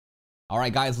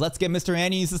Alright guys, let's get Mr.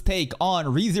 AniNews' take on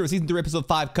ReZero Season 3 Episode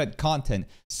 5 cut content.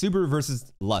 Subaru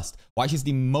versus Lust. Why she's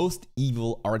the most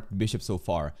evil Archbishop so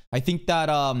far. I think that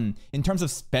in terms of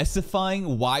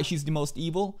specifying why she's the most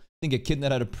evil, I think Echidna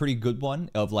had a pretty good one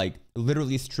of like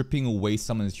literally stripping away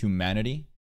someone's humanity.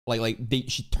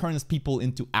 She turns people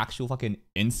into actual fucking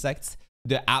insects.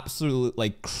 The absolute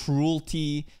like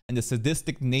cruelty and the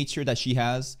sadistic nature that she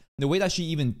has. The way that she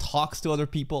even talks to other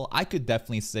people, I could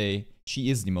definitely say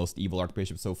she is the most evil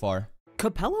Archbishop so far.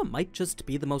 Capella might just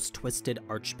be the most twisted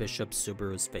Archbishop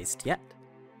Subaru's faced yet.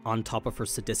 On top of her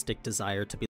sadistic desire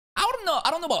to be— I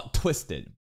don't know about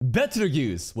twisted.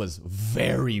 Betelgeuse was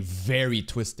very, very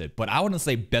twisted, but I wouldn't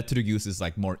say Betelgeuse is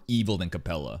like more evil than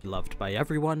Capella. Loved by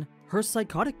everyone, her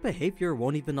psychotic behavior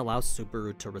won't even allow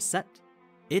Subaru to reset.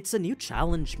 It's a new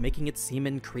challenge, making it seem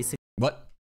increasing— What?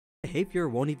 Behavior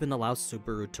won't even allow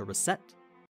Subaru to reset.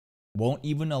 Won't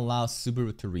even allow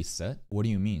Subaru to reset? What do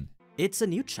you mean? It's a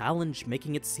new challenge,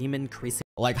 making it seem increasing—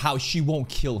 Like how she won't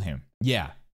kill him.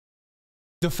 Yeah.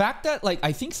 The fact that, like,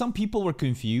 I think some people were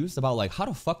confused about, like, how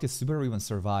the fuck did Subaru even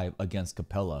survive against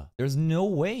Capella? There's no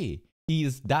way he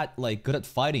is that, like, good at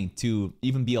fighting to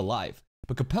even be alive.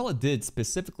 But Capella did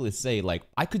specifically say, like,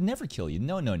 I could never kill you.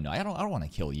 No, I don't want to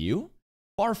kill you.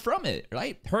 Far from it,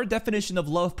 right? Her definition of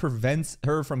love prevents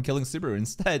her from killing Subaru.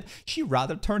 Instead, she'd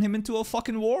rather turn him into a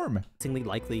fucking worm.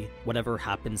 Likely, whatever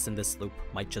happens in this loop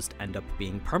might just end up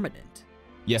being permanent.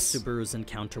 Yes. Subaru's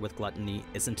encounter with Gluttony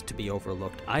isn't to be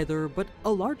overlooked either, but a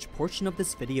large portion of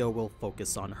this video will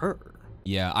focus on her.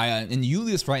 Yeah, and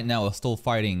Julius right now is still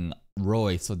fighting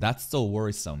Roy, so that's still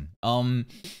worrisome. Do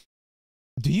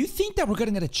you think that we're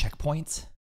gonna get a checkpoint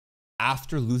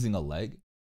after losing a leg?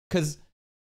 Because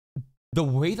the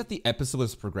way that the episode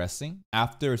was progressing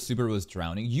after Subaru was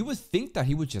drowning, you would think that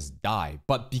he would just die.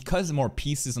 But because more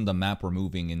pieces on the map were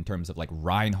moving in terms of like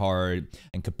Reinhardt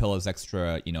and Capella's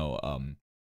extra, you know,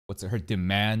 her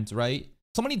demand, right?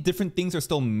 So many different things are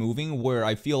still moving where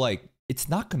I feel like it's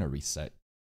not gonna reset.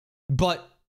 But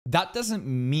that doesn't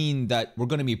mean that we're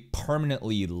gonna be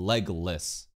permanently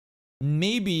legless.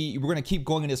 Maybe we're gonna keep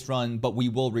going in this run, but we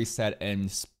will reset and,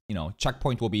 you know,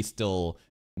 checkpoint will be still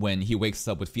when he wakes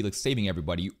up with Felix saving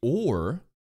everybody, or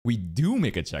we do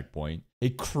make a checkpoint, a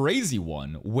crazy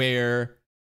one, where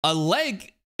a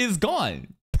leg is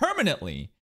gone permanently,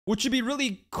 which would be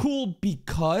really cool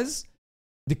because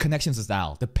the connections with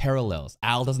Al, the parallels.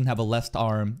 Al doesn't have a left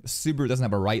arm, Subaru doesn't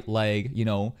have a right leg, you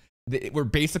know. We're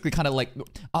basically kind of like,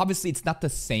 obviously it's not the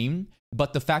same,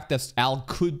 but the fact that Al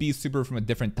could be Subaru from a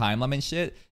different timeline and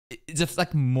shit, it's just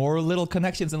like more little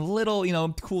connections and little, you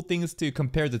know, cool things to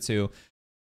compare the two.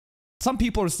 Some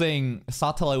people are saying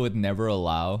Satellite would never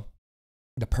allow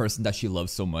the person that she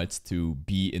loves so much to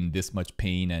be in this much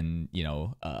pain and, you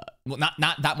know, well,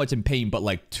 not that much in pain, but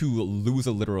like to lose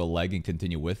a literal leg and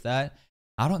continue with that.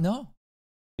 I don't know.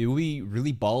 It would be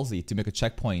really ballsy to make a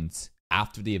checkpoint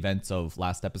after the events of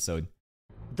last episode.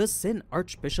 The Sin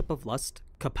Archbishop of Lust,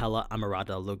 Capella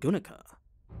Amarada Lagunica.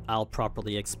 I'll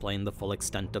properly explain the full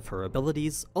extent of her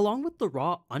abilities, along with the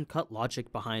raw, uncut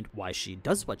logic behind why she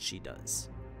does what she does.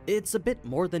 It's a bit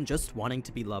more than just wanting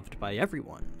to be loved by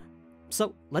everyone.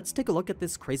 So let's take a look at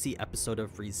this crazy episode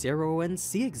of ReZero and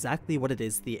see exactly what it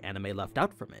is the anime left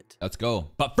out from it. Let's go.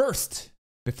 But first,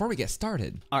 before we get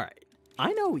started. Alright,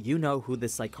 I know you know who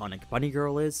this iconic bunny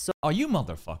girl is, so— Oh, you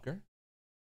motherfucker.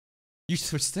 You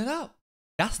switched it up.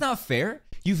 That's not fair.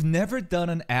 You've never done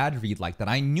an ad read like that.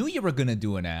 I knew you were gonna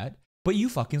do an ad, but you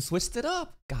fucking switched it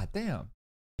up. God damn.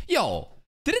 Yo,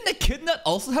 didn't Echidna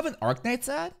also have an Arknights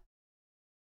ad?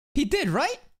 He did,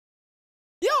 right?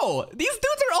 Yo, these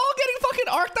dudes are all getting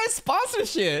fucking Arknight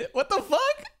sponsorship. What the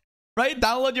fuck? Right?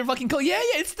 Download your fucking code. Yeah,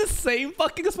 it's the same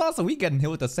fucking sponsor. We getting hit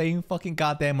with the same fucking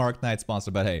goddamn Arknight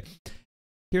sponsor. But hey,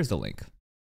 here's the link.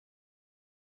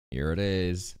 Here it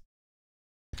is.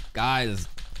 Guys,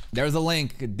 there's a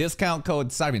link. Discount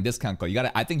code. Sorry, discount code. You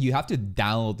gotta. I think you have to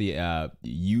download the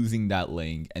using that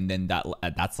link, and then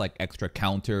that's like extra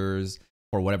counters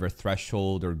or whatever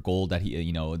threshold or goal that he,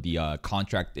 you know, the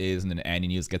contract is, and then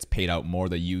AniNews gets paid out more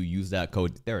that you use that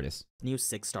code. There it is. New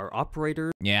 6-star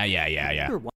operator. Yeah.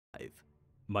 Chapter 5,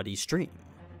 Muddy Stream,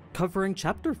 covering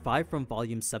Chapter 5 from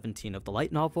Volume 17 of the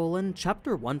light novel and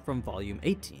Chapter 1 from Volume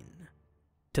 18.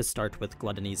 To start with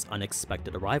Gluttony's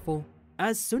unexpected arrival,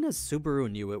 as soon as Subaru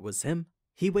knew it was him,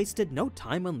 he wasted no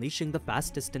time unleashing the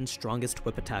fastest and strongest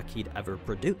whip attack he'd ever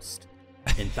produced.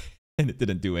 In fact, and it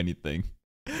didn't do anything.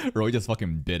 Roy just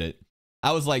fucking bit it.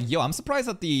 I was like, yo, I'm surprised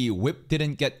that the whip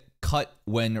didn't get cut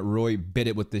when Roy bit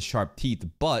it with his sharp teeth,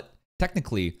 but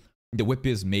technically, the whip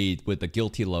is made with the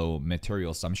Guilty Low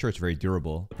material, so I'm sure it's very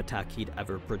durable. Whip attack he'd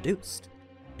ever produced.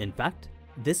 In fact,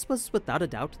 This was without a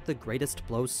doubt the greatest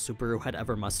blow Subaru had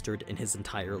ever mustered in his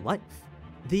entire life.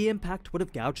 The impact would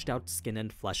have gouged out skin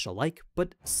and flesh alike,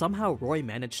 but somehow Roy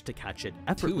managed to catch it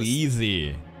effortlessly. Too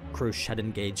easy. Krush had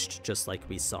engaged just like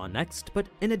we saw next, but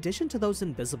in addition to those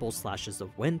invisible slashes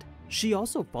of wind, she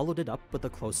also followed it up with a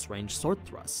close-range sword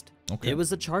thrust. Okay. It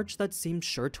was a charge that seemed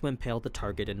sure to impale the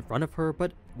target in front of her,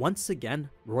 but once again,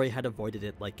 Roy had avoided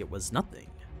it like it was nothing.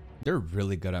 They're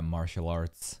really good at martial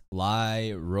arts.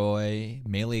 Lai, Roy,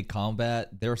 melee combat.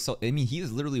 They're so. I mean,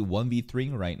 he's literally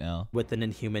 1v3ing right now. With an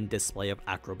inhuman display of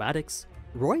acrobatics,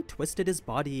 Roy twisted his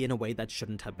body in a way that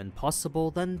shouldn't have been possible,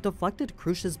 then deflected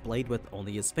Krush's blade with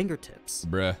only his fingertips.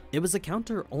 Bruh. It was a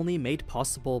counter only made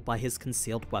possible by his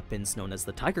concealed weapons known as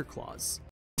the Tiger Claws.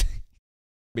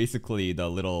 Basically, the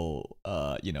little,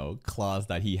 claws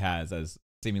that he has as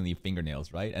seemingly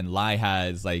fingernails, right? And Lai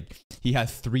has, he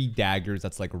has 3 daggers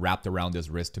that's, wrapped around his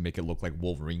wrist to make it look like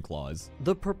Wolverine claws.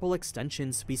 The purple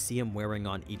extensions we see him wearing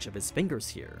on each of his fingers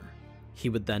here. He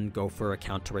would then go for a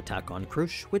counterattack on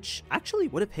Krush, which actually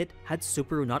would have hit had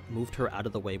Subaru not moved her out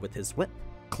of the way with his whip.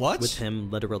 Clutch? With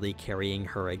him literally carrying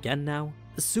her again now,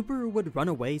 Subaru would run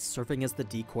away, serving as the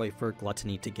decoy for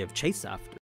Gluttony to give chase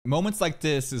after. Moments like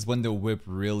this is when the whip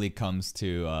really comes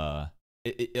to,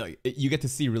 you get to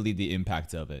see really the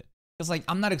impact of it. Because,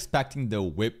 I'm not expecting the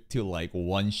whip to,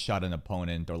 one-shot an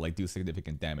opponent or, do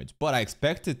significant damage. But I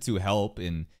expect it to help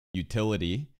in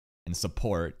utility and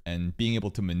support, and being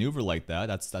able to maneuver like that,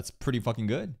 that's pretty fucking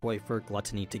good. Boy for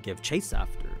Gluttony to give chase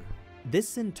after.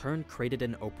 This in turn created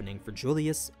an opening for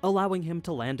Julius, allowing him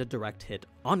to land a direct hit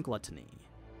on Gluttony.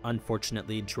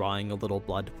 Unfortunately, drawing a little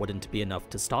blood wouldn't be enough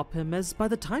to stop him, as by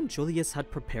the time Julius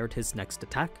had prepared his next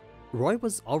attack, Roy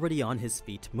was already on his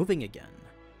feet moving again.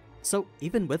 So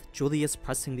even with Julius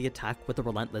pressing the attack with a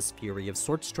relentless fury of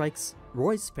sword strikes,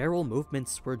 Roy's feral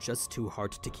movements were just too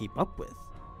hard to keep up with.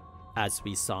 As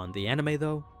we saw in the anime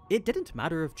though, it didn't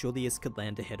matter if Julius could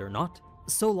land a hit or not,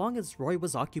 so long as Roy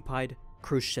was occupied,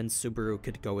 Krush and Subaru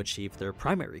could go achieve their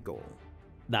primary goal.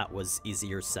 That was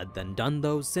easier said than done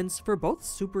though, since for both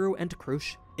Subaru and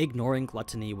Krush, ignoring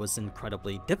Gluttony was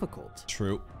incredibly difficult.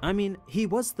 True. I mean, he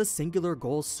was the singular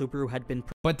goal Subaru had been.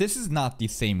 But this is not the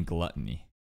same Gluttony.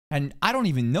 And I don't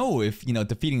even know if,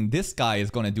 defeating this guy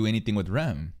is going to do anything with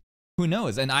Rem. Who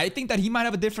knows? And I think that he might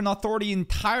have a different authority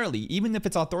entirely, even if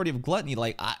it's authority of Gluttony.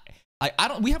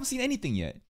 We haven't seen anything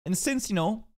yet. And since,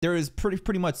 there is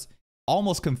pretty much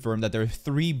almost confirmed that there are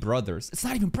 3 brothers. It's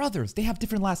not even brothers. They have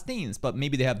different last names, but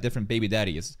maybe they have different baby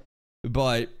daddies.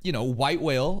 But, White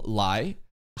Whale, Lai,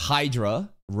 Hydra,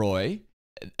 Roy,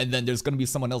 and then there's going to be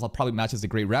someone else that probably matches the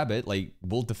Great Rabbit.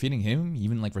 Will defeating him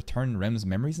even, return Rem's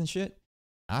memories and shit?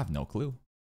 I have no clue.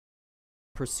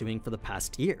 Pursuing for the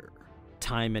past year.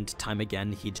 Time and time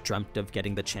again, he'd dreamt of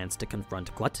getting the chance to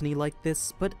confront Gluttony like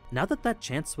this, but now that that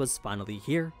chance was finally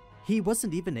here, he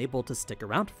wasn't even able to stick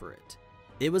around for it.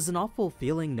 It was an awful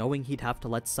feeling knowing he'd have to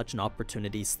let such an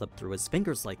opportunity slip through his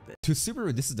fingers like this. To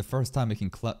Subaru, this is the first time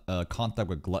making contact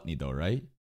with Gluttony though, right?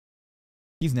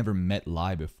 He's never met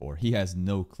Lai before. He has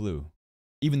no clue.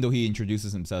 Even though he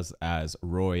introduces himself as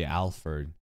Roy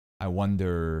Alfred, I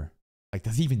wonder,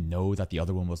 does he even know that the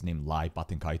other one was named Lai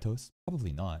Batenkaitos?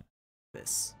 Probably not.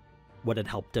 What had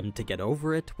helped him to get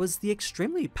over it was the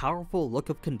extremely powerful look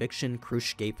of conviction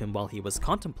Krush gave him while he was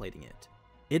contemplating it.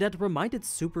 It had reminded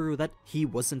Subaru that he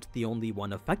wasn't the only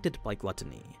one affected by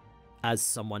Gluttony. As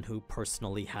someone who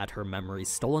personally had her memories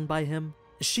stolen by him,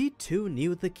 she too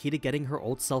knew the key to getting her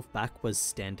old self back was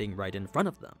standing right in front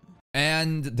of them.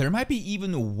 And there might be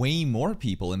even way more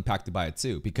people impacted by it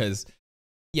too, because,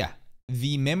 yeah,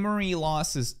 the memory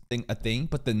loss is a thing,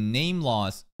 but the name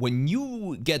loss, when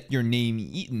you get your name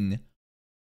eaten,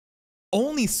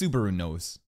 only Subaru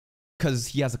knows, because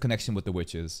he has a connection with the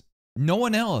witches. No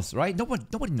one else, right?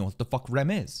 Nobody knows what the fuck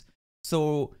Rem is.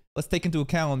 So let's take into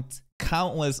account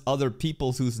countless other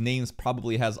peoples whose names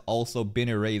probably has also been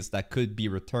erased that could be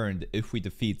returned if we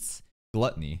defeat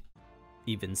Gluttony.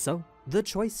 Even so, the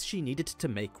choice she needed to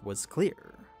make was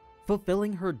clear.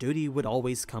 Fulfilling her duty would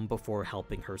always come before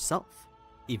helping herself.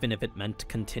 Even if it meant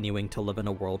continuing to live in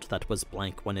a world that was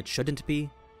blank when it shouldn't be,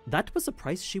 that was a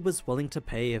price she was willing to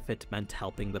pay if it meant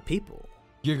helping the people.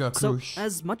 So,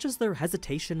 as much as their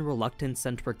hesitation, reluctance,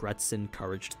 and regrets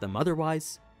encouraged them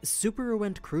otherwise, Subaru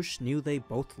and Krush knew they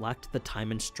both lacked the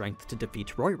time and strength to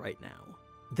defeat Roy right now.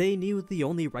 They knew the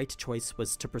only right choice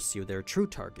was to pursue their true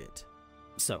target.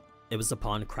 So, it was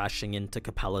upon crashing into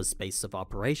Capella's base of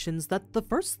operations that the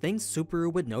first thing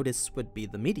Subaru would notice would be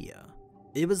the media.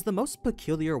 It was the most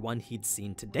peculiar one he'd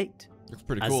seen to date. Looks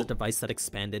pretty As cool. a device that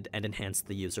expanded and enhanced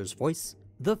the user's voice,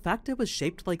 The fact it was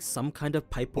shaped like some kind of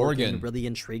pipe organ really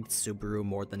intrigued Subaru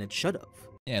more than it should have.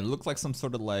 Yeah, it looked like some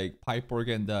sort of like pipe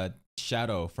organ that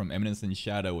Shadow from Eminence in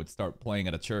Shadow would start playing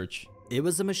at a church. It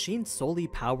was a machine solely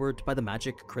powered by the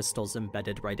magic crystals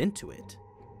embedded right into it.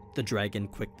 The dragon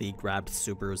quickly grabbed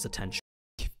Subaru's attention.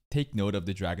 Take note of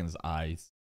the dragon's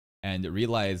eyes and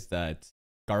realize that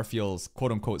Garfield's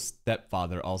quote-unquote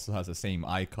stepfather also has the same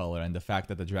eye color, and the fact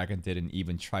that the dragon didn't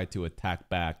even try to attack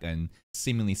back and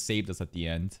seemingly saved us at the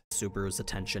end. Subaru's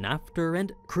attention after,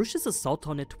 and Krush's assault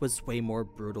on it was way more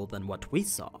brutal than what we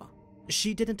saw.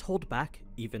 She didn't hold back,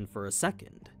 even for a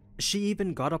second. She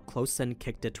even got up close and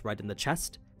kicked it right in the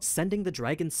chest, sending the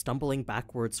dragon stumbling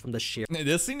backwards from the sheer—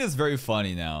 This scene is very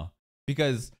funny now,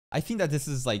 because I think that this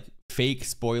is like fake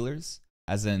spoilers,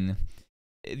 as in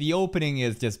the opening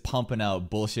is just pumping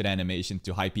out bullshit animation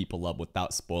to hype people up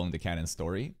without spoiling the canon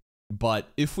story. But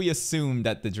if we assume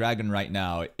that the dragon right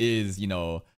now is, you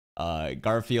know,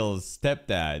 Garfield's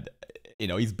stepdad, you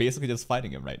know, he's basically just fighting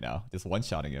him right now, just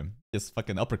one-shotting him, just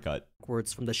fucking uppercut.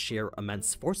 Backwards from the sheer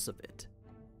immense force of it.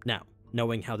 Now,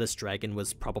 knowing how this dragon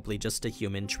was probably just a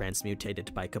human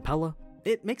transmutated by Capella,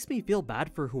 it makes me feel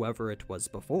bad for whoever it was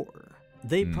before.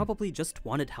 They probably just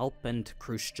wanted help, and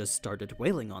Krush just started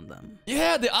wailing on them.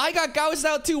 Yeah, the eye got gouged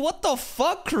out too. What the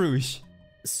fuck, Krush?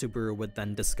 Subaru would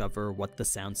then discover what the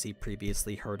sounds he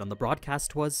previously heard on the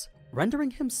broadcast was, rendering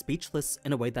him speechless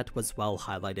in a way that was well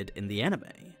highlighted in the anime.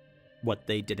 What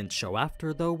they didn't show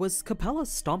after, though, was Capella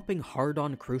stomping hard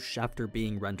on Krush after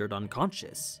being rendered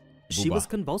unconscious. She was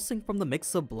convulsing from the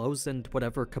mix of blows and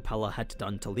whatever Capella had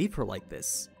done to leave her like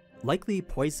this. Likely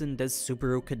poisoned, as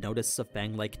Subaru could notice a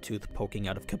fang-like tooth poking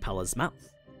out of Capella's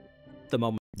mouth. The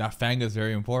moment— That fang is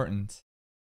very important,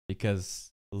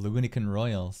 because Lugunican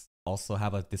royals also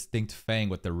have a distinct fang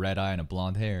with the red eye and a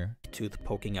blonde hair. Tooth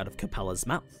poking out of Capella's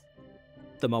mouth.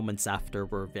 The moments after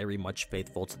were very much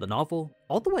faithful to the novel,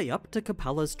 all the way up to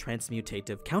Capella's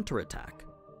transmutative counterattack.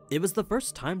 It was the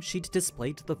first time she'd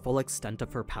displayed the full extent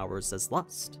of her powers as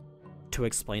lust. To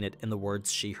explain it in the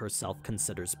words she herself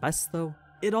considers best, though,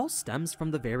 it all stems from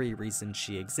the very reason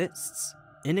she exists.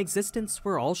 An existence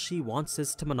where all she wants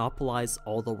is to monopolize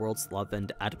all the world's love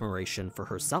and admiration for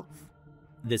herself.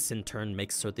 This in turn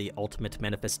makes her the ultimate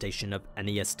manifestation of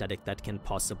any aesthetic that can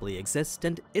possibly exist,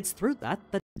 and it's through that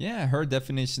Yeah, her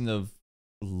definition of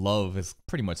love is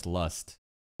pretty much lust,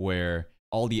 where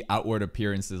all the outward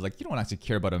appearances, like, you don't actually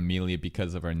care about Amelia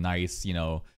because of her nice, you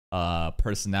know,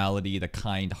 personality, the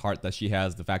kind heart that she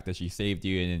has, the fact that she saved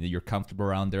you and you're comfortable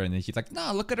around her, and then she's like,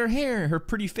 nah, look at her hair, her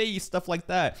pretty face, stuff like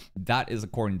that. That is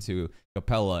according to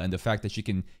Capella, and the fact that she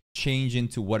can change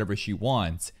into whatever she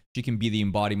wants. She can be the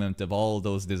embodiment of all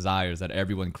those desires that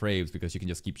everyone craves, because she can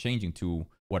just keep changing to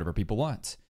whatever people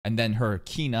want. And then her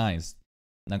keen eyes.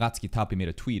 Nagatsuki Tapi made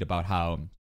a tweet about how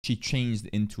she changed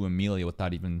into Amelia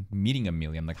without even meeting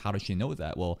Amelia. I'm like, how does she know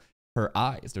that? Well, her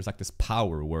eyes, there's like this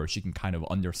power where she can kind of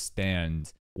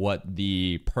understand what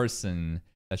the person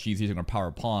that she's using her power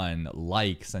upon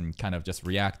likes and kind of just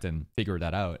react and figure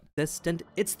that out. And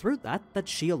it's through that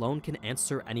she alone can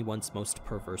answer anyone's most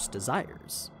perverse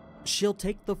desires. She'll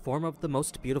take the form of the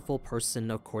most beautiful person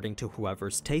according to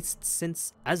whoever's taste,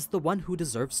 since as the one who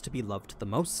deserves to be loved the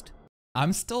most.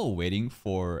 I'm still waiting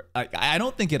for, I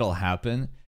don't think it'll happen,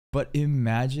 but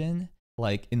imagine,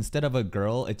 like, instead of a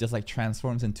girl, it just like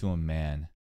transforms into a man.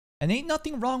 And ain't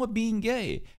nothing wrong with being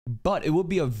gay, but it would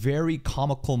be a very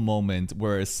comical moment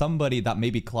where somebody that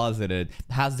may be closeted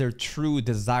has their true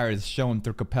desires shown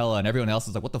through Capella, and everyone else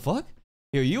is like, what the fuck?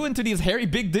 Are you into these hairy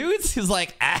big dudes? He's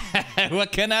like,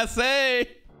 what can I say?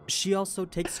 She also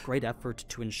takes great effort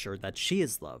to ensure that she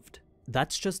is loved.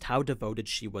 That's just how devoted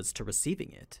she was to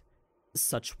receiving it.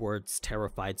 Such words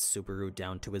terrified Subaru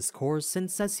down to his core,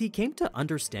 since as he came to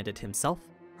understand it himself,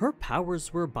 her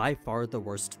powers were by far the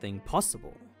worst thing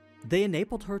possible. They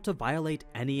enabled her to violate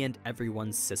any and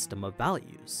everyone's system of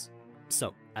values.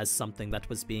 So, as something that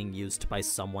was being used by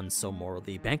someone so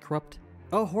morally bankrupt,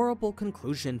 a horrible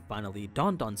conclusion finally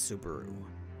dawned on Subaru.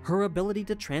 Her ability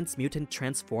to transmute and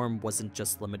transform wasn't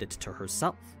just limited to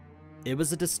herself. It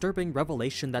was a disturbing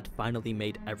revelation that finally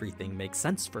made everything make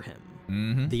sense for him.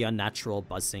 The unnatural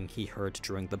buzzing he heard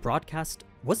during the broadcast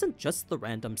wasn't just the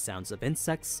random sounds of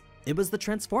insects, it was the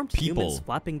transformed humans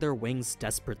flapping their wings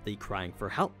desperately crying for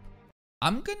help.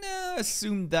 I'm gonna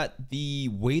assume that the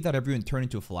way that everyone turned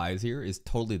into flies here is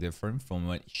totally different from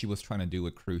what she was trying to do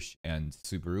with Krush and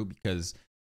Subaru, because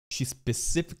she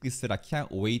specifically said, I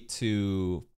can't wait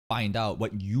to find out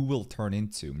what you will turn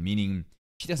into, meaning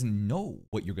she doesn't know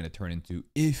what you're gonna turn into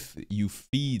if you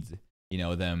feed, you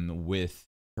know, them with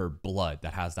her blood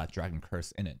that has that dragon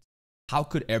curse in it. How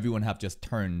could everyone have just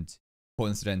turned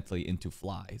coincidentally into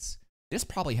flies. This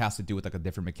probably has to do with like a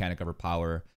different mechanic of her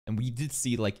power. And we did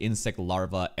see like insect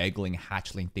larva, eggling,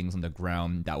 hatchling things on the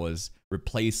ground that was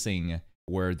replacing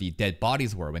where the dead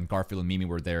bodies were when Garfield and Mimi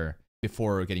were there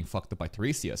before getting fucked up by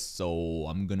Tiresias. So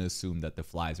I'm gonna assume that the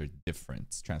flies are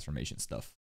different transformation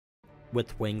stuff.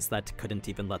 With wings that couldn't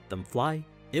even let them fly,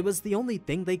 it was the only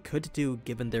thing they could do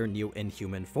given their new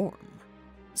inhuman form.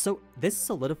 So this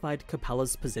solidified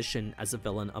Capella's position as a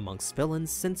villain amongst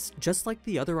villains, since just like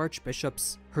the other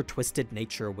archbishops, her twisted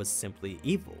nature was simply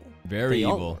evil. Very they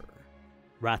all evil. were.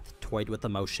 Wrath toyed with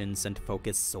emotions and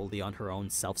focused solely on her own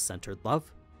self-centered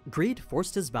love. Greed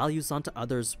forced his values onto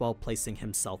others while placing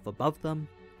himself above them.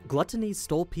 Gluttony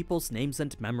stole people's names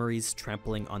and memories,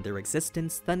 trampling on their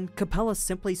existence. Then Capella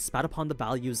simply spat upon the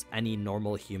values any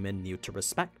normal human knew to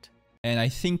respect. And I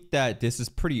think that this is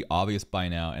pretty obvious by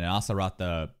now, and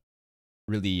Asarata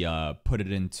really put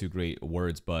it into great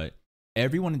words, but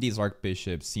every one of these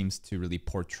archbishops seems to really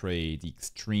portray the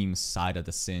extreme side of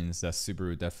the sins that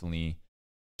Subaru definitely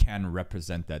can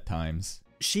represent at times.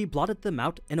 She blotted them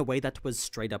out in a way that was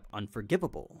straight up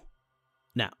unforgivable.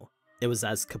 Now, it was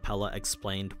as Capella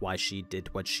explained why she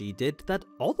did what she did that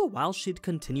all the while she'd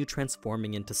continue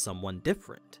transforming into someone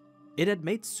different. It had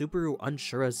made Subaru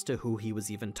unsure as to who he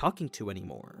was even talking to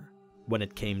anymore. When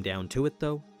it came down to it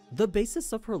though, the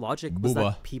basis of her logic was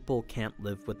that people can't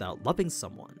live without loving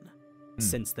someone.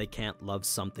 Since they can't love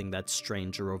something that's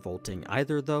strange or revolting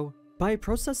either though, by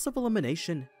process of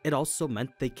elimination, it also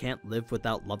meant they can't live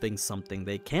without loving something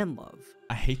they can love.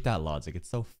 I hate that logic. It's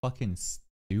so fucking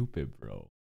stupid, bro.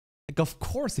 Like, of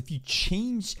course, if you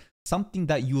change something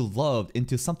that you loved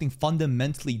into something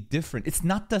fundamentally different, it's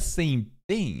not the same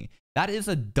thing. That is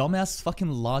a dumbass fucking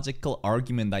logical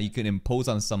argument that you can impose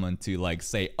on someone to like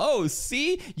say, oh,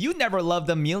 see, you never loved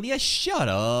Amelia, shut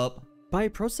up. By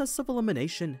process of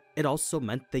elimination, it also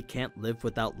meant they can't live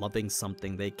without loving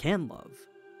something they can love.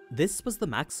 This was the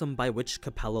maxim by which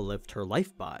Capella lived her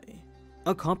life by.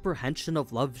 A comprehension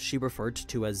of love she referred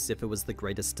to as if it was the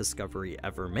greatest discovery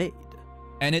ever made.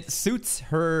 And it suits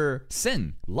her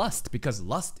sin, lust, because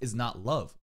lust is not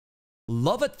love.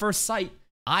 Love at first sight,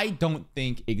 I don't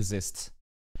think exists.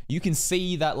 You can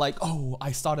say that like, oh,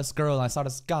 I saw this girl, and I saw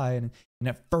this guy, and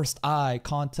at first eye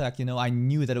contact, you know, I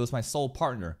knew that it was my soul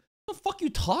partner. What the fuck are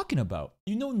you talking about?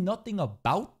 You know nothing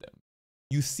about them.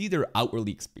 You see their outward,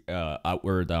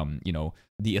 you know,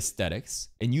 the aesthetics,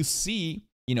 and you see,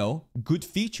 you know, good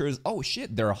features. Oh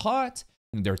shit, they're hot,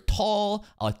 they're tall,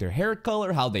 I like their hair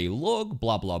color, how they look,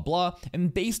 blah, blah, blah.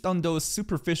 And based on those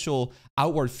superficial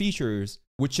outward features,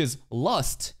 which is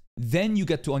lust, then you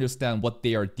get to understand what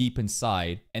they are deep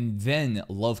inside, and then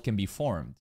love can be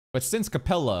formed. But since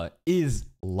Capella is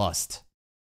lust,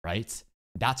 right?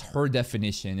 That's her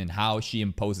definition and how she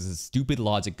imposes a stupid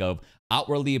logic of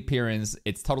outwardly appearance.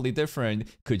 It's totally different.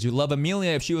 Could you love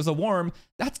Amelia if she was a worm?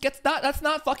 That's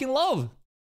not fucking love.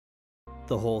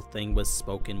 The whole thing was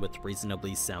spoken with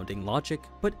reasonably sounding logic,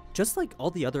 but just like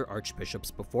all the other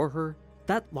archbishops before her,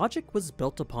 that logic was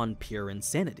built upon pure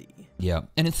insanity. Yeah,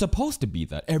 and it's supposed to be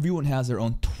that. Everyone has their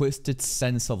own twisted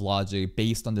sense of logic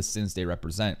based on the sins they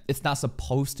represent. It's not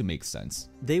supposed to make sense.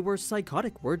 They were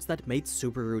psychotic words that made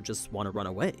Subaru just want to run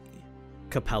away.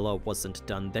 Capella wasn't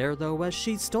done there though, as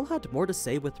she still had more to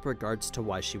say with regards to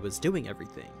why she was doing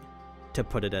everything. To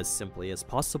put it as simply as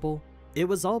possible, it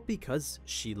was all because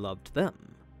she loved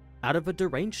them. Out of a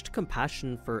deranged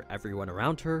compassion for everyone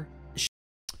around her,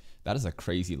 that is a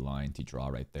crazy line to draw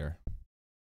right there.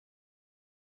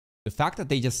 The fact that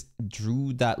they just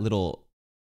drew that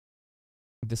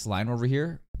this line over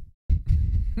here,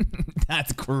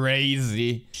 that's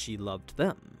crazy. She loved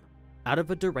them. Out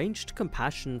of a deranged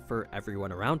compassion for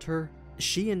everyone around her,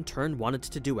 she in turn wanted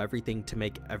to do everything to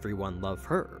make everyone love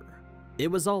her. It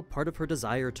was all part of her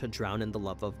desire to drown in the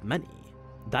love of many.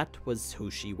 That was who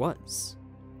she was.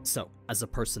 So, as a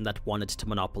person that wanted to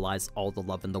monopolize all the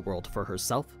love in the world for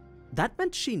herself, that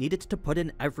meant she needed to put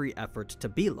in every effort to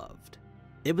be loved.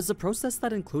 It was a process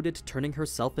that included turning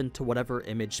herself into whatever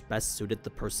image best suited the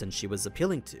person she was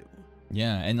appealing to.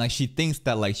 Yeah, and like she thinks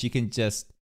that like she can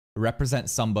just represent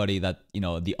somebody that, you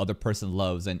know, the other person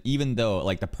loves, and even though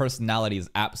like the personality is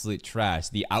absolute trash,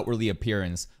 the outwardly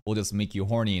appearance will just make you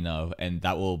horny enough, and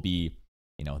that will be,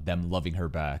 you know, them loving her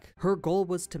back. Her goal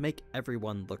was to make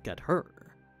everyone look at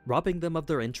her, robbing them of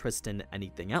their interest in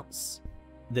anything else.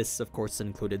 This of course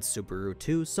included Subaru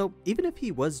too, so even if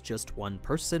he was just one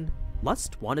person,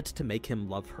 Lust wanted to make him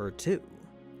love her too.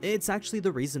 It's actually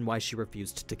the reason why she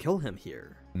refused to kill him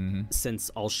here. Since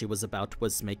all she was about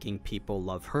was making people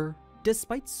love her,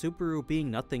 despite Subaru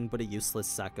being nothing but a useless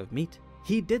sack of meat,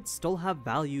 he did still have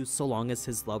value so long as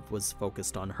his love was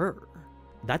focused on her.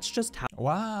 That's just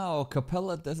Wow,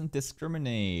 Capella doesn't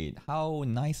discriminate. How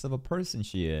nice of a person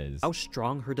she is. how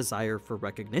strong her desire for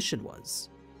recognition was.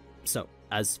 So,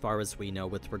 as far as we know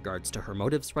with regards to her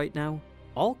motives right now,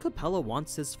 all Capella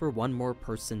wants is for one more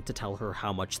person to tell her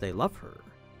how much they love her.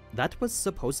 That was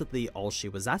supposedly all she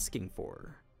was asking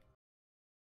for.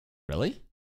 Really?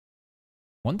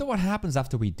 Wonder what happens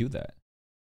after we do that.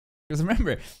 Because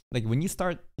remember, like when you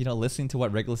start, listening to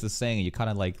what Regulus is saying, you kind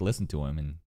of like listen to him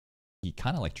and he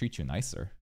kind of like treats you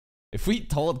nicer. If we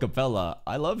told Capella,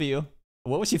 I love you,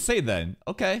 what would she say then?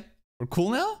 Okay, we're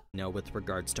cool now? With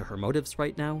regards to her motives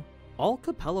right now, all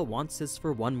Capella wants is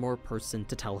for one more person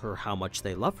to tell her how much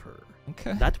they love her.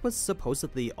 Okay. That was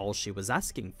supposedly all she was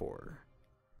asking for.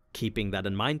 Keeping that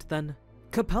in mind then,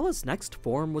 Capella's next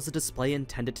form was a display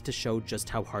intended to show just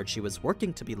how hard she was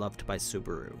working to be loved by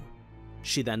Subaru.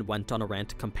 She then went on a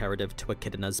rant comparative to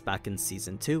Echidna's back in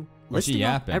Season 2, listing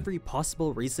out every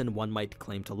possible reason one might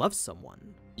claim to love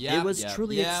someone. It was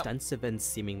truly extensive and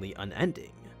seemingly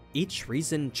unending, each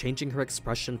reason changing her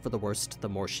expression for the worst the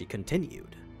more she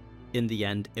continued. In the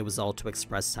end, it was all to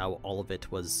express how all of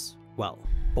it was, well,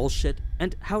 bullshit,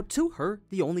 and how to her,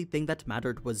 the only thing that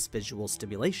mattered was visual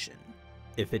stimulation.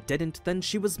 If it didn't, then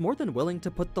she was more than willing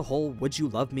to put the whole "would you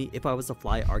love me if I was a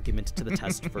fly" argument to the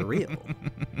test for real.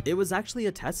 It was actually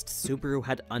a test Subaru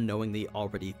had unknowingly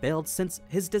already failed, since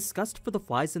his disgust for the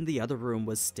flies in the other room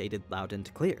was stated loud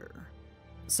and clear.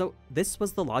 So this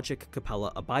was the logic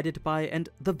Capella abided by and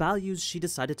the values she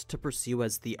decided to pursue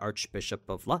as the Archbishop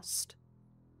of Lust.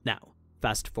 Now,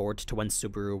 fast forward to when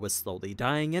Subaru was slowly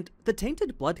dying, and the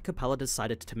tainted blood Capella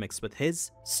decided to mix with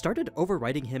his started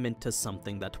overriding him into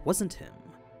something that wasn't him.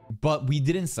 But we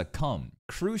didn't succumb.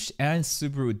 Krush and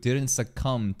Subaru didn't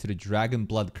succumb to the dragon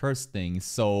blood curse thing,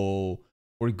 so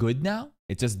we're good now?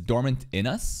 It's just dormant in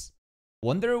us?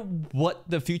 Wonder what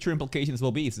the future implications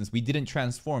will be since we didn't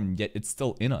transform, yet it's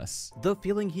still in us. The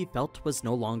feeling he felt was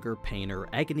no longer pain or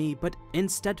agony, but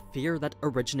instead fear that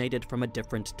originated from a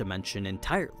different dimension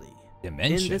entirely. In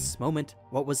this moment,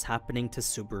 what was happening to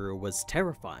Subaru was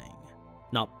terrifying.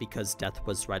 Not because death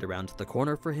was right around the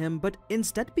corner for him, but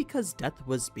instead because death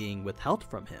was being withheld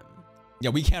from him. Yeah,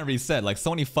 we can't reset. Like,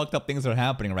 so many fucked up things are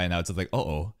happening right now. It's just like,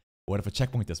 uh-oh. What if a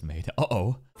checkpoint is made?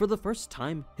 Uh-oh. For the first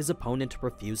time, his opponent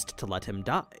refused to let him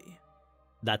die.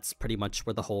 That's pretty much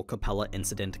where the whole Capella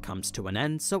incident comes to an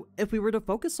end, so if we were to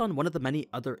focus on one of the many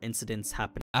other incidents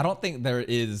happening... I don't think there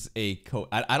is I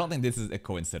don't think this is a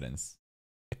coincidence.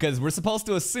 Because we're supposed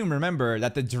to assume, remember,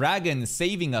 that the dragon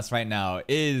saving us right now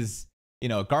is,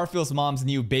 Garfield's mom's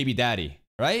new baby daddy,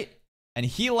 right? And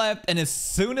he left, and as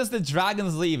soon as the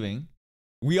dragon's leaving,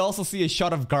 we also see a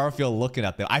shot of Garfield looking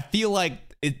at them. I feel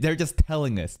like they're just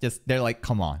telling us, they're like,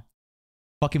 come on,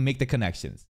 fucking make the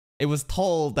connections. It was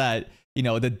told that,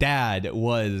 the dad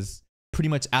was pretty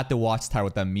much at the watchtower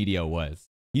what that media was.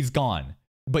 He's gone.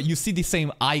 But you see the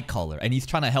same eye color, and he's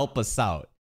trying to help us out.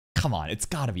 Come on, it's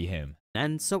gotta be him.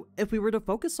 And so, if we were to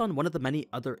focus on one of the many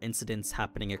other incidents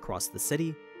happening across the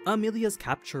city, Amelia's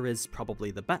capture is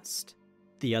probably the best.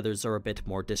 The others are a bit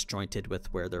more disjointed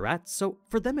with where they're at, so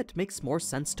for them it makes more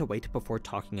sense to wait before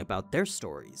talking about their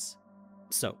stories.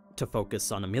 So, to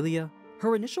focus on Amelia,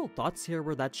 her initial thoughts here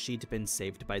were that she'd been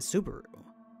saved by Subaru.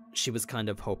 She was kind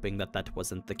of hoping that that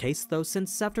wasn't the case though,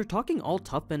 since after talking all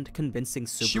tough and convincing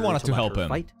Subaru she wanted to help him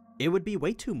fight, it would be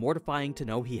way too mortifying to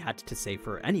know he had to save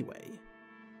her anyway.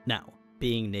 Now,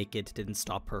 being naked didn't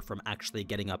stop her from actually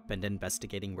getting up and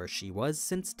investigating where she was,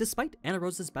 since despite Anna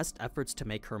Rose's best efforts to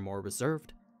make her more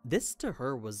reserved, this to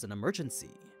her was an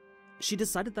emergency. She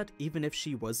decided that even if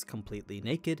she was completely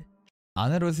naked,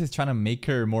 Anna Rose is trying to make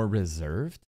her more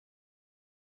reserved?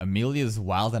 Amelia's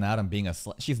wilding out and being a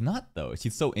slut. She's not though.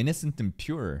 She's so innocent and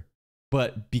pure.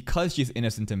 But because she's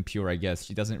innocent and pure, I guess,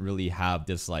 she doesn't really have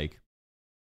this like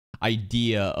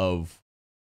idea of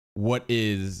what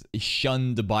is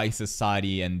shunned by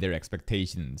society and their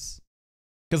expectations.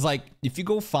 Because like, if you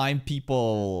go find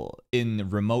people in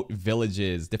remote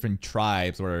villages, different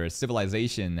tribes where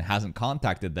civilization hasn't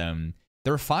contacted them,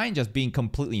 they're fine just being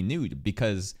completely nude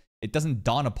because it doesn't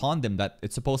dawn upon them that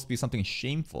it's supposed to be something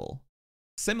shameful.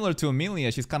 Similar to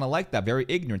Amelia, she's kind of like that, very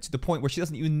ignorant to the point where she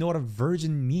doesn't even know what a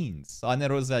virgin means. So Ana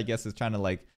Rosa, I guess, is trying to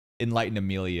like enlighten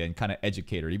Amelia and kind of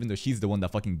educate her, even though she's the one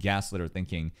that fucking gaslit her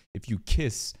thinking, if you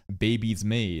kiss, baby's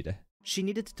made. She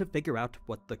needed to figure out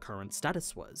what the current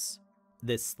status was.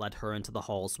 This led her into the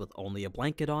halls with only a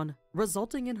blanket on,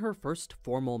 resulting in her first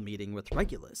formal meeting with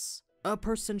Regulus, a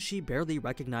person she barely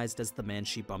recognized as the man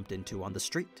she bumped into on the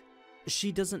street.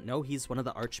 She doesn't know he's one of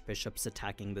the archbishops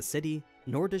attacking the city,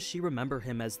 nor does she remember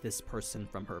him as this person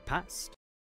from her past.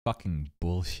 Fucking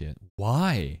bullshit.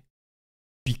 Why?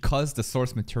 because the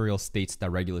source material states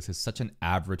that Regulus is such an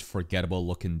average, forgettable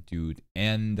looking dude,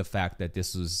 and the fact that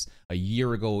this was a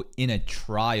year ago in a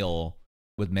trial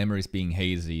with memories being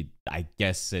hazy, I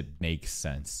guess it makes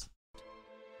sense.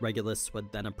 Regulus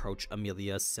would then approach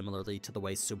Amelia similarly to the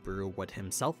way Subaru would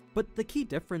himself, but the key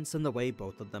difference in the way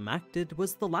both of them acted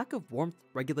was the lack of warmth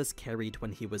Regulus carried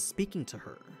when he was speaking to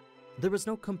her. There was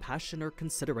no compassion or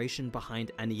consideration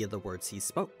behind any of the words he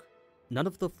spoke. None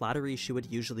of the flattery she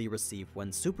would usually receive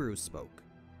when Subaru spoke.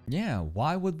 Yeah,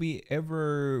 why would we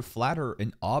ever flatter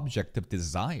an object of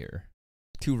desire?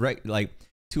 To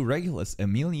Regulus,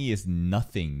 Amelia is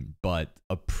nothing but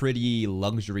a pretty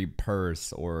luxury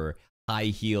purse or high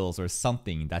heels or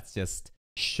something that's just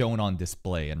shown on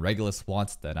display, and Regulus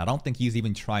wants that. I don't think he's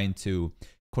even trying to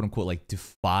quote unquote like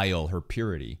defile her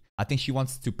purity. I think he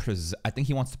wants to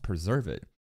preserve it,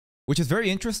 which is very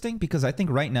interesting because I think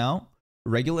right now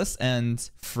Regulus and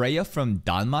Freya from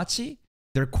Danmachi,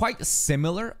 they're quite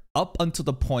similar up until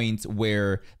the point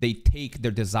where they take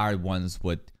their desired ones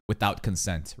without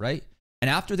consent, right? And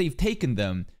after they've taken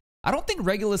them, I don't think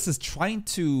Regulus is trying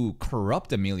to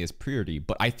corrupt Amelia's purity,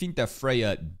 but I think that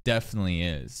Freya definitely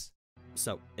is.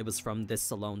 So, it was from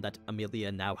this alone that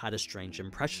Amelia now had a strange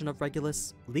impression of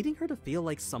Regulus, leading her to feel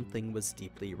like something was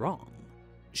deeply wrong.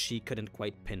 She couldn't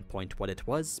quite pinpoint what it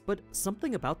was, but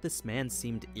something about this man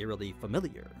seemed eerily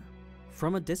familiar.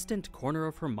 From a distant corner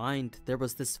of her mind, there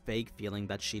was this vague feeling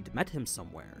that she'd met him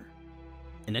somewhere.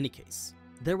 In any case,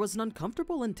 there was an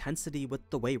uncomfortable intensity with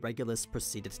the way Regulus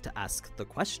proceeded to ask the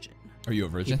question. Are you a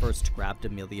virgin? He first grabbed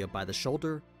Amelia by the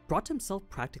shoulder, brought himself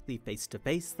practically face to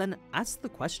face, then asked the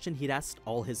question he'd asked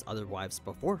all his other wives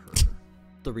before her.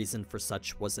 The reason for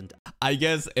such wasn't... I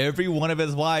guess every one of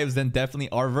his wives then definitely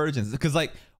are virgins. Because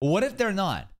like, what if they're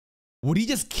not? Would he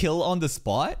just kill on the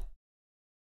spot?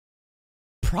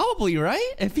 Probably,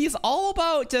 right? If he's all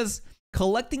about just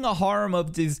collecting a harem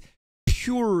of these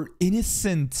pure,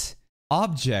 innocent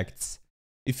objects,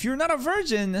 if you're not a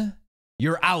virgin,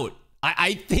 you're out.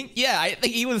 I think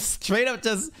he was straight up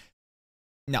just...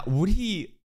 Now, would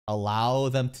he allow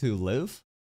them to live?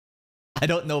 I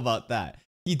don't know about that.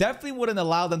 He definitely wouldn't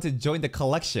allow them to join the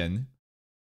collection,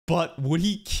 but would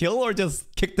he kill or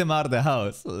just kick them out of the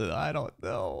house? I don't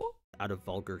know. Out of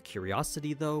vulgar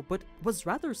curiosity though, but was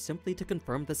rather simply to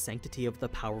confirm the sanctity of the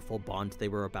powerful bond they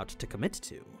were about to commit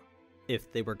to.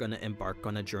 If they were going to embark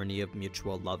on a journey of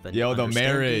mutual love and the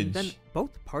marriage, then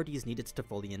both parties needed to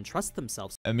fully entrust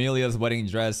themselves. Amelia's wedding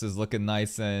dress is looking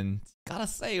nice, and gotta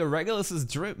say, Regulus's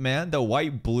drip, man, the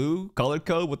white blue color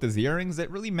code with his earrings,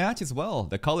 it really matches well.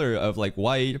 The color of like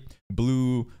white,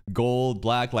 blue, gold,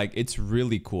 black, like it's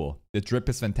really cool. The drip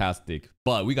is fantastic,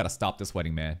 but we gotta stop this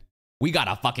wedding, man. We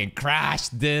gotta fucking crash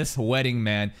this wedding,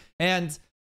 man. And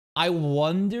I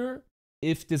wonder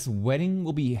if this wedding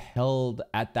will be held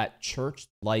at that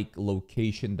church-like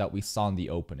location that we saw in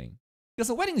the opening. Because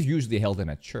the wedding is usually held in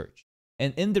a church.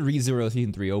 And in the ReZero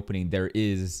Season 3 opening, there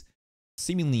is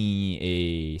seemingly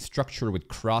a structure with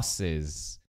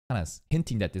crosses, kind of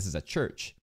hinting that this is a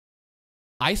church.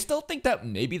 I still think that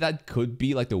maybe that could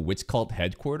be like the witch cult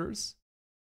headquarters.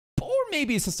 Or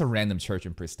maybe it's just a random church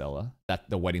in Pristella that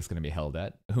the wedding's going to be held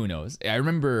at. Who knows? I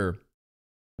remember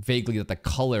vaguely that the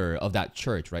color of that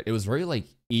church, right? It was very like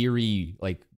eerie,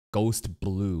 like ghost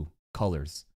blue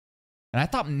colors. And I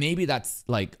thought maybe that's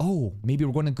like, oh, maybe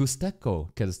we're going to Gusteco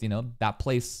because, you know, that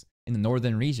place in the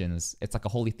northern regions, it's like a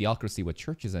holy theocracy with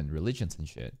churches and religions and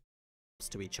shit.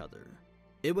 To each other.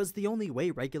 It was the only way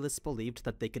Regulus believed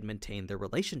that they could maintain their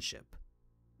relationship.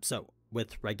 So,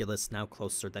 with Regulus now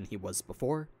closer than he was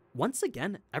before, once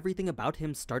again, everything about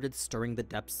him started stirring the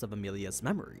depths of Amelia's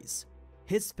memories.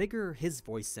 His figure, his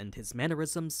voice, and his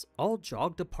mannerisms all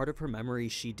jogged a part of her memory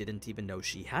she didn't even know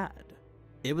she had.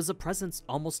 It was a presence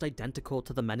almost identical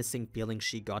to the menacing feeling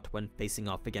she got when facing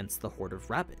off against the horde of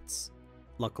rabbits.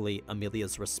 Luckily,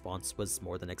 Amelia's response was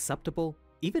more than acceptable,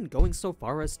 even going so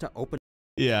far as to open...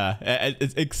 Yeah,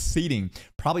 it's exceeding.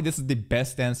 Probably this is the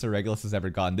best answer Regulus has ever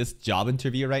gotten. This job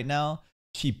interview right now,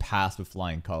 she passed with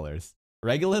flying colors.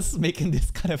 Regulus making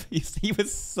this kind of, he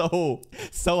was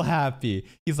so happy.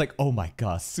 He's like, oh my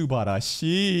god,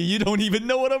 Subarashi, you don't even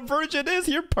know what a virgin is,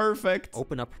 you're perfect.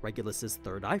 Open up Regulus's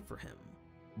third eye for him.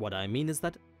 What I mean is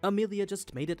that Amelia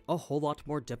just made it a whole lot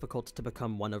more difficult to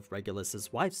become one of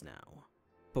Regulus's wives now.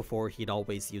 Before, he'd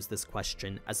always used this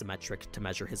question as a metric to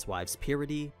measure his wife's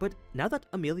purity, but now that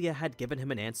Amelia had given him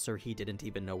an answer he didn't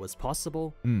even know was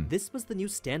possible, this was the new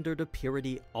standard of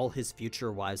purity all his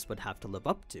future wives would have to live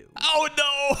up to. Oh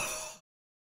no!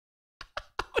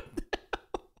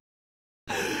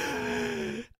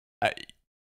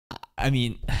 I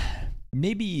mean,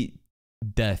 maybe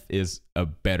death is a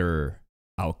better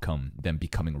outcome than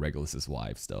becoming Regulus's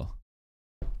wives, though.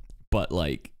 But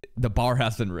like, the bar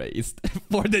has been raised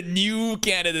for the new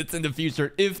candidates in the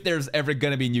future. If there's ever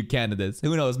gonna be new candidates,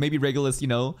 who knows? Maybe Regulus, you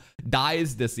know,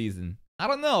 dies this season. I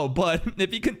don't know, but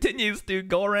if he continues to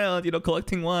go around, you know,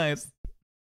 collecting wives.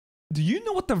 Do you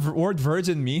know what the word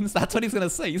virgin means? That's what he's gonna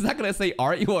say. He's not gonna say,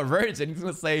 "Are you a virgin?" He's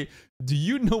gonna say, "Do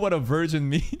you know what a virgin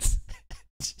means?"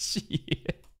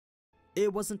 Shit.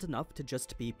 It wasn't enough to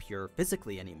just be pure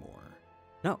physically anymore.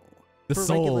 No. The For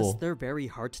soul. Regulus, their very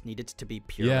heart needed to be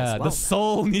pure as Yeah, well. the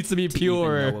soul needs to be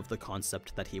pure. To even know of the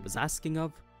concept that he was asking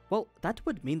of, well, that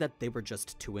would mean that they were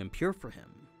just too impure for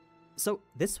him. So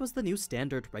this was the new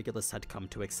standard Regulus had come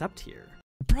to accept here.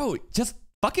 Bro, just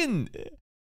fucking,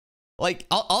 like,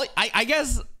 I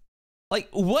guess, like,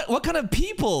 what kind of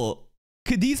people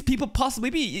could these people possibly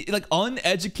be? Like,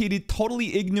 uneducated,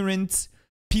 totally ignorant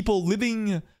people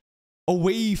living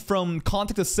away from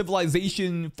contact of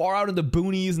civilization, far out in the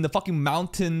boonies and the fucking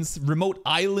mountains, remote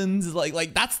islands.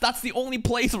 Like that's the only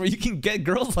place where you can get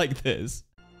girls like this.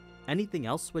 Anything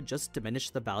else would just diminish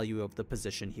the value of the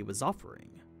position he was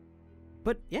offering.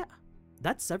 But yeah,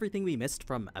 that's everything we missed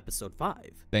from episode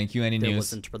 5. Thank you, AniNews. There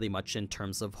wasn't really much in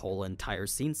terms of whole entire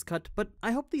scenes cut, but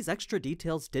I hope these extra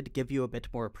details did give you a bit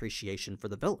more appreciation for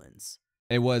the villains.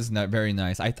 It was not very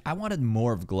nice. I wanted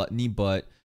more of Gluttony, but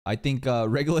I think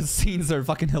Regulus scenes are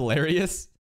fucking hilarious.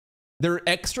 They're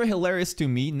extra hilarious to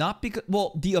me, not because,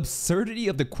 well, the absurdity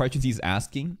of the questions he's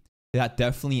asking, that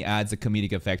definitely adds a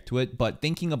comedic effect to it. But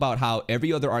thinking about how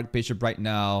every other Archbishop right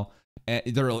now,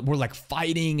 we're like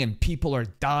fighting and people are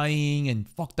dying and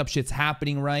fucked up shit's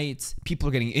happening, right? People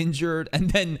are getting injured. And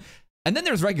then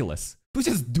there's Regulus, who's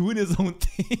just doing his own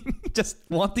thing, just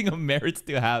wanting a marriage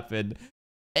to happen.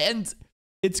 And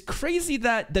it's crazy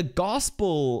that the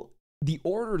gospel, the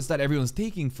orders that everyone's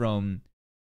taking from,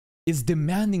 is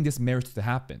demanding this marriage to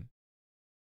happen.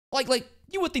 Like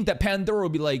you would think that Pandora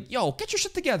would be like, yo, get your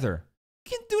shit together.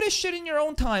 You can do this shit in your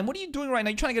own time. What are you doing right now?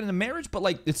 You trying to get into marriage? But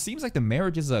like, it seems like the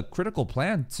marriage is a critical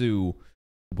plan to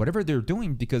whatever they're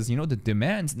doing, because, you know, the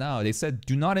demands now, they said,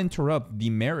 do not interrupt the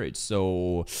marriage.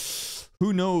 So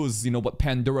who knows, you know, what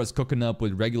Pandora's cooking up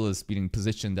with Regulus being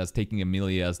positioned as taking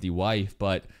Amelia as the wife.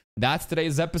 But that's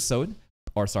today's episode.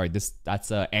 Or sorry, that's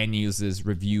AniNews'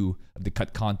 review of the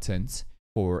cut content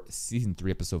for season 3,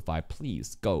 episode 5.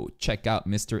 Please go check out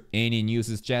Mr.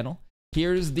 AniNews' channel.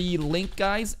 Here's the link,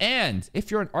 guys. And if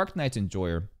you're an Arknights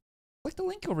enjoyer, click the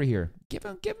link over here. Give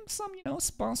him some, you know,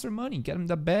 sponsor money. Get him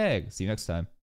the bag. See you next time.